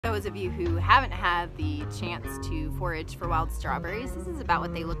those of you who haven't had the chance to forage for wild strawberries, this is about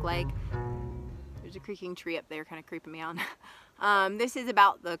what they look like. There's a creaking tree up there kind of creeping me out. This is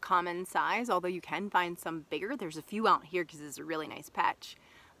about the common size, although you can find some bigger. There's a few out here because it's a really nice patch.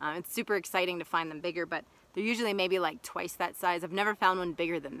 It's super exciting to find them bigger, but they're usually maybe like twice that size. I've never found one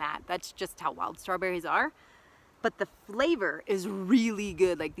bigger than that. That's just how wild strawberries are. But the flavor is really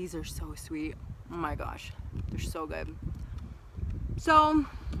good. Like, these are so sweet. Oh my gosh, they're so good. So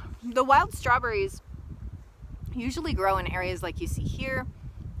the wild strawberries usually grow in areas like you see here.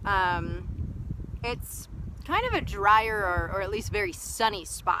 It's kind of a drier or at least very sunny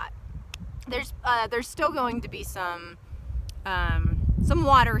spot. There's still going to be some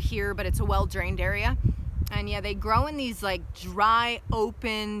water here, but it's a well-drained area. And yeah, they grow in these like dry,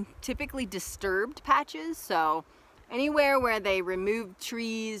 open, typically disturbed patches. So anywhere where they removed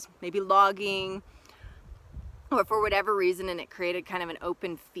trees, maybe logging, or for whatever reason, and it created kind of an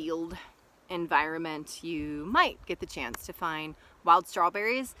open field environment, you might get the chance to find wild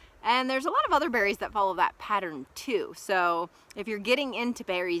strawberries. And there's a lot of other berries that follow that pattern too. So if you're getting into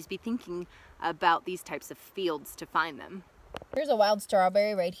berries, be thinking about these types of fields to find them. Here's a wild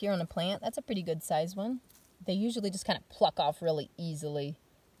strawberry right here on a plant. That's a pretty good size one. They usually just kind of pluck off really easily.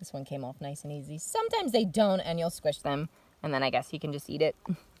 This one came off nice and easy. Sometimes they don't, and you'll squish them, and then I guess you can just eat it.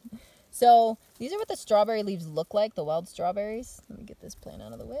 So these are what the strawberry leaves look like, the wild strawberries. Let me get this plant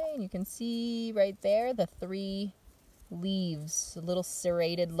out of the way, and you can see right there the 3 leaves, a little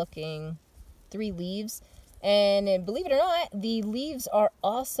serrated looking 3 leaves. And believe it or not, the leaves are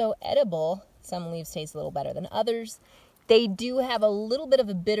also edible. Some leaves taste a little better than others. They do have a little bit of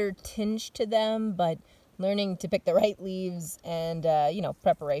a bitter tinge to them, but learning to pick the right leaves and, you know,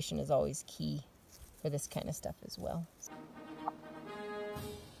 preparation is always key for this kind of stuff as well.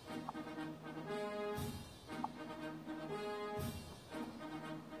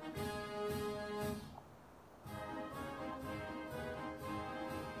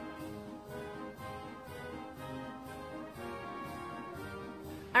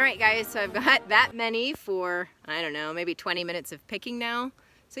 Alright guys, so I've got that many for, I don't know, maybe 20 minutes of picking now.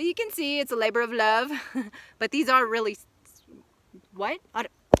 So you can see it's a labor of love, but these are really, what? Oh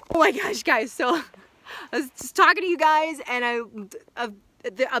my gosh guys, so I was just talking to you guys and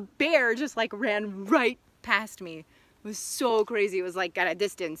a bear just like ran right past me. It was so crazy. It was like at a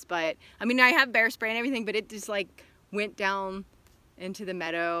distance, but I mean, I have bear spray and everything, but it just like went down into the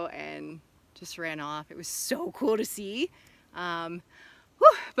meadow and just ran off. It was so cool to see.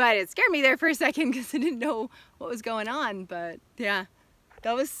 But it scared me there for a second because I didn't know what was going on. But yeah,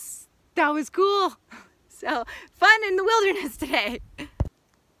 that was cool. So fun in the wilderness today.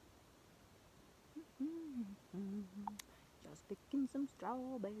 Just picking some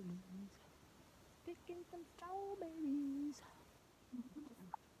strawberries. Picking some strawberries.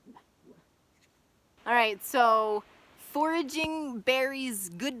 All right, so foraging berries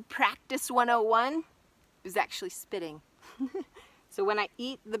good practice 101 is actually spitting. So when I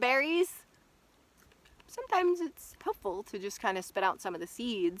eat the berries, sometimes it's helpful to just kind of spit out some of the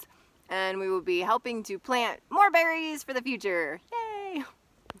seeds, and we will be helping to plant more berries for the future. Yay!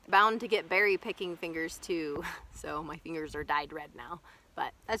 Bound to get berry picking fingers too, so my fingers are dyed red now.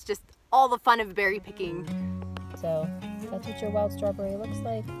 But that's just all the fun of berry picking. So that's what your wild strawberry looks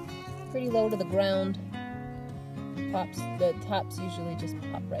like. Pretty low to the ground. The tops usually just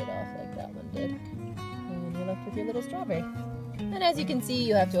pop right off like that one did. And you're left with your little strawberry. And as you can see,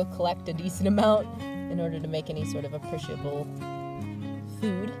 you have to collect a decent amount in order to make any sort of appreciable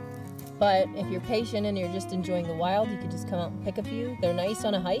food. But if you're patient and you're just enjoying the wild, you can just come out and pick a few. They're nice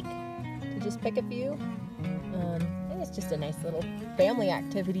on a hike to just pick a few. And it's just a nice little family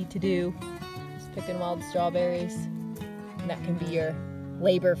activity to do. Just picking wild strawberries. And that can be your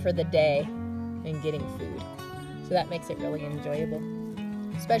labor for the day in getting food. So that makes it really enjoyable.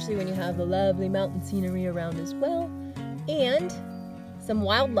 Especially when you have the lovely mountain scenery around as well. And some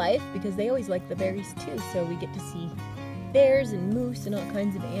wildlife, because they always like the berries too, so we get to see bears and moose and all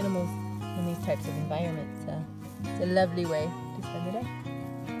kinds of animals in these types of environments. It's a lovely way to spend the day.